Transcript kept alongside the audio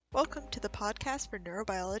Welcome to the podcast for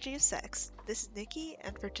neurobiology of sex. This is Nikki,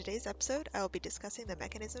 and for today's episode, I will be discussing the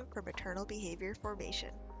mechanism for maternal behavior formation.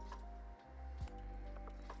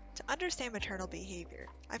 To understand maternal behavior,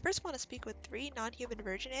 I first want to speak with three non-human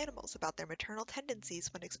virgin animals about their maternal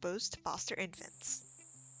tendencies when exposed to foster infants.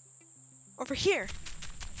 Over here!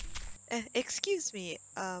 Excuse me,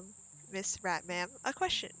 Miss Rat Ma'am, a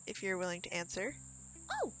question, if you're willing to answer.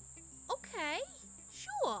 Oh, okay,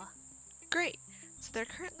 sure. Great! So there are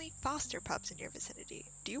currently foster pups in your vicinity.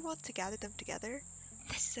 Do you want to gather them together?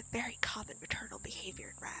 This is a very common maternal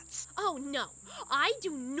behavior in rats. Oh no, I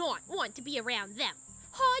do not want to be around them.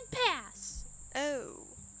 Hard pass. Oh,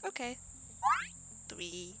 okay.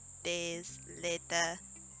 3 days later.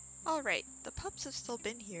 Alright, the pups have still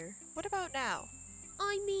been here. What about now?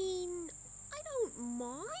 I mean, I don't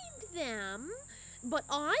mind them, but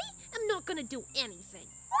I am not gonna do anything.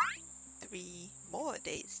 3 more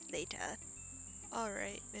days later.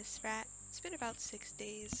 Alright, Miss Rat. It's been about 6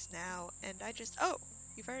 days now, and oh,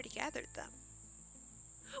 you've already gathered them.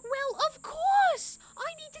 Well, of course!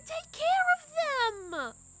 I need to take care of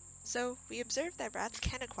them! So, we observed that rats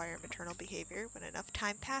can acquire maternal behavior when enough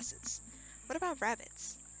time passes. What about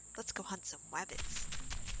rabbits? Let's go hunt some rabbits.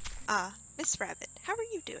 Miss Rabbit, how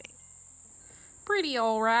are you doing? Pretty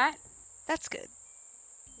alright. That's good.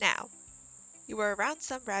 Now, you were around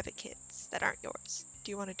some rabbit kids that aren't yours. Do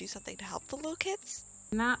you want to do something to help the little kids?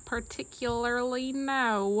 Not particularly,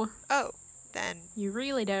 no. Oh, then... You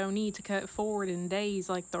really don't need to cut forward in days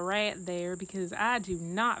like the rat there, because I do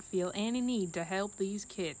not feel any need to help these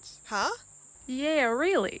kids. Huh? Yeah,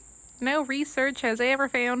 really. No research has ever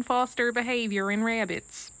found foster behavior in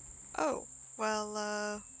rabbits. Oh,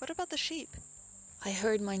 well, what about the sheep? I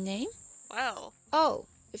heard my name? Well... Oh,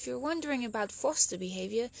 if you're wondering about foster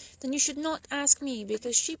behavior, then you should not ask me,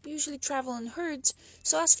 because sheep usually travel in herds,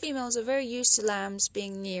 so us females are very used to lambs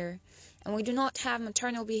being near, and we do not have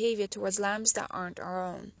maternal behavior towards lambs that aren't our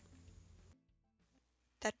own.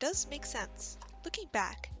 That does make sense. Looking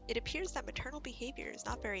back, it appears that maternal behavior is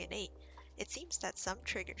not very innate. It seems that some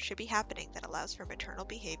trigger should be happening that allows for maternal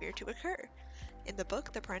behavior to occur. In the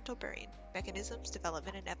book The Parental Brain, Mechanisms,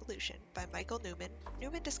 Development, and Evolution by Michael Newman,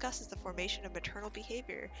 Newman discusses the formation of maternal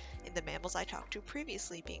behavior in the mammals I talked to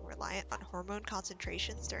previously being reliant on hormone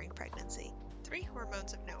concentrations during pregnancy. 3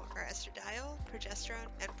 hormones of note are estradiol, progesterone,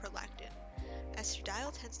 and prolactin.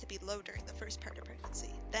 Estradiol tends to be low during the first part of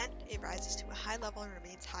pregnancy, then it rises to a high level and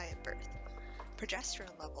remains high at birth.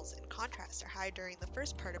 Progesterone levels, in contrast, are high during the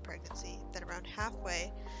first part of pregnancy, then around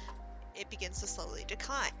halfway, it begins to slowly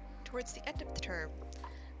decline. Towards the end of the term,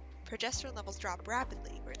 progesterone levels drop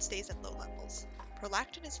rapidly, where it stays at low levels.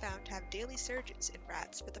 Prolactin is found to have daily surges in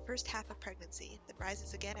rats for the first half of pregnancy, then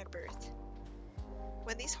rises again at birth.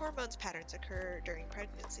 When these hormones patterns occur during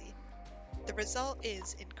pregnancy, the result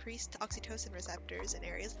is increased oxytocin receptors in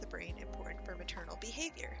areas of the brain important for maternal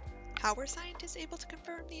behavior. How were scientists able to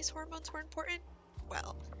confirm these hormones were important?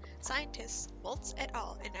 Well, scientists Moltz et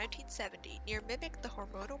al. In 1970 near mimicked the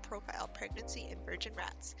hormonal profile of pregnancy in virgin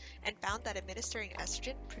rats and found that administering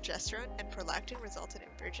estrogen, progesterone, and prolactin resulted in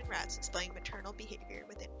virgin rats displaying maternal behavior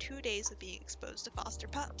within 2 days of being exposed to foster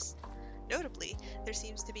pups. Notably, there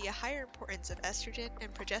seems to be a higher importance of estrogen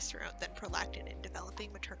and progesterone than prolactin in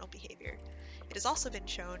developing maternal behavior. It has also been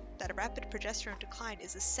shown that a rapid progesterone decline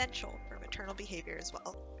is essential for maternal behavior as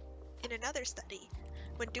well. In another study,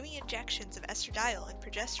 when doing injections of estradiol and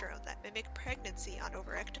progesterone that mimic pregnancy on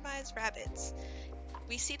overectomized rabbits,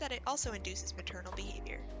 we see that it also induces maternal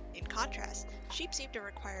behavior. In contrast, sheep seem to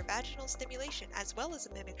require vaginal stimulation as well as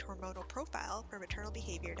a mimicked hormonal profile for maternal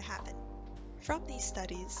behavior to happen. From these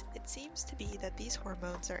studies, it seems to be that these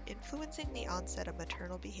hormones are influencing the onset of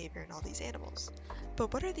maternal behavior in all these animals.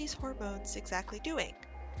 But what are these hormones exactly doing?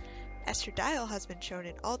 Estradiol has been shown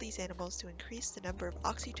in all these animals to increase the number of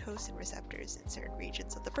oxytocin receptors in certain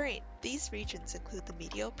regions of the brain. These regions include the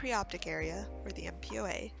medial preoptic area, or the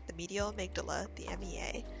MPOA, the medial amygdala, the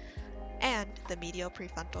MEA, and the medial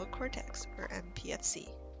prefrontal cortex, or MPFC.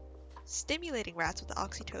 Stimulating rats with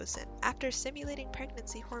oxytocin after stimulating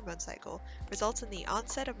pregnancy hormone cycle results in the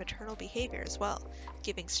onset of maternal behavior as well,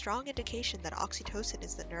 giving strong indication that oxytocin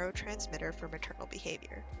is the neurotransmitter for maternal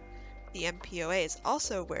behavior. The MPOA is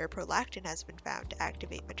also where prolactin has been found to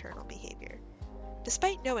activate maternal behavior.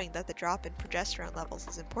 Despite knowing that the drop in progesterone levels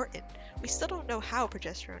is important, we still don't know how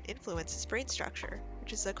progesterone influences brain structure,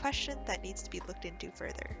 which is a question that needs to be looked into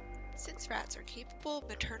further. Since rats are capable of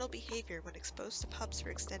maternal behavior when exposed to pups for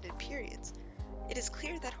extended periods, it is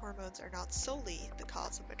clear that hormones are not solely the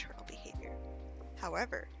cause of maternal behavior.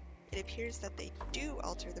 However, it appears that they do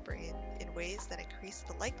alter the brain in ways that increase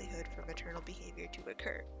the likelihood for maternal behavior to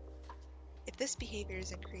occur. If this behavior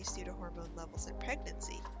is increased due to hormone levels in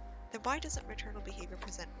pregnancy, then why doesn't maternal behavior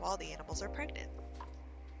present while the animals are pregnant?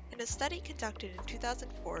 In a study conducted in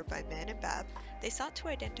 2004 by Mann and Babb, they sought to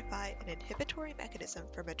identify an inhibitory mechanism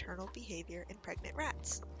for maternal behavior in pregnant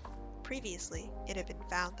rats. Previously, it had been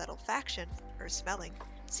found that olfaction, or smelling,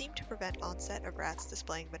 seemed to prevent onset of rats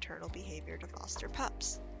displaying maternal behavior to foster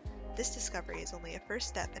pups. This discovery is only a first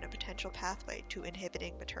step in a potential pathway to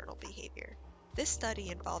inhibiting maternal behavior. This study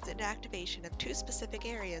involved inactivation of two specific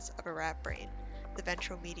areas of a rat brain, the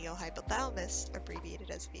ventral medial hypothalamus, abbreviated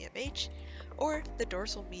as VMH, or the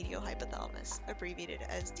dorsal medial hypothalamus, abbreviated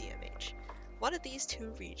as DMH. One of these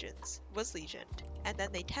two regions was lesioned, and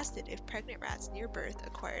then they tested if pregnant rats near birth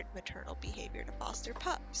acquired maternal behavior to foster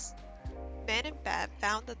pups. Mann and Babb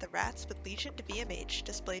found that the rats with lesioned VMH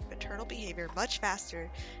displayed maternal behavior much faster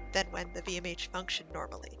than when the VMH functioned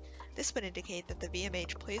normally. This would indicate that the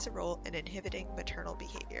VMH plays a role in inhibiting maternal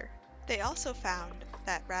behavior. They also found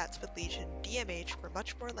that rats with lesioned DMH were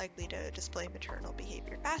much more likely to display maternal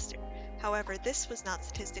behavior faster. However, this was not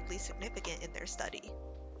statistically significant in their study.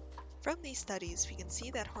 From these studies, we can see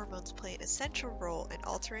that hormones play an essential role in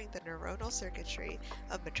altering the neuronal circuitry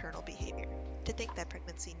of maternal behavior. To think that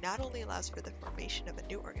pregnancy not only allows for the formation of a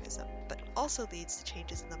new organism, but also leads to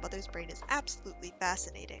changes in the mother's brain is absolutely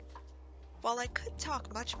fascinating. While I could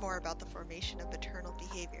talk much more about the formation of maternal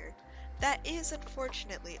behavior, that is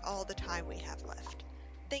unfortunately all the time we have left.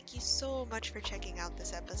 Thank you so much for checking out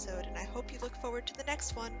this episode, and I hope you look forward to the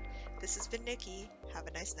next one. This has been Nikki. Have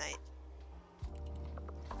a nice night.